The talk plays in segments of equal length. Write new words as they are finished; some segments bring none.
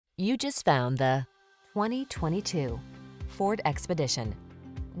You just found the 2022 Ford Expedition.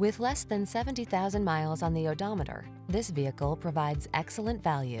 With less than 70,000 miles on the odometer, this vehicle provides excellent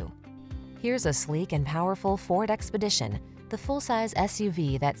value. Here's a sleek and powerful Ford Expedition, the full-size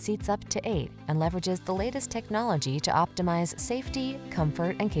SUV that seats up to 8 and leverages the latest technology to optimize safety,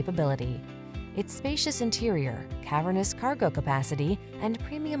 comfort, and capability. Its spacious interior, cavernous cargo capacity, and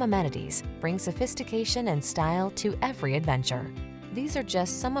premium amenities bring sophistication and style to every adventure. These are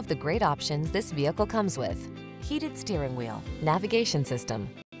just some of the great options this vehicle comes with: heated steering wheel, navigation system,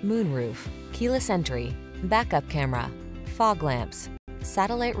 moonroof, keyless entry, backup camera, fog lamps,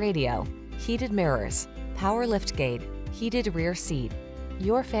 satellite radio, heated mirrors, power liftgate, heated rear seat.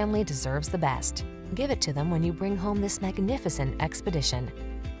 Your family deserves the best. Give it to them when you bring home this magnificent Expedition.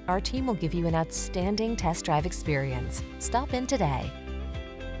 Our team will give you an outstanding test drive experience. Stop in today.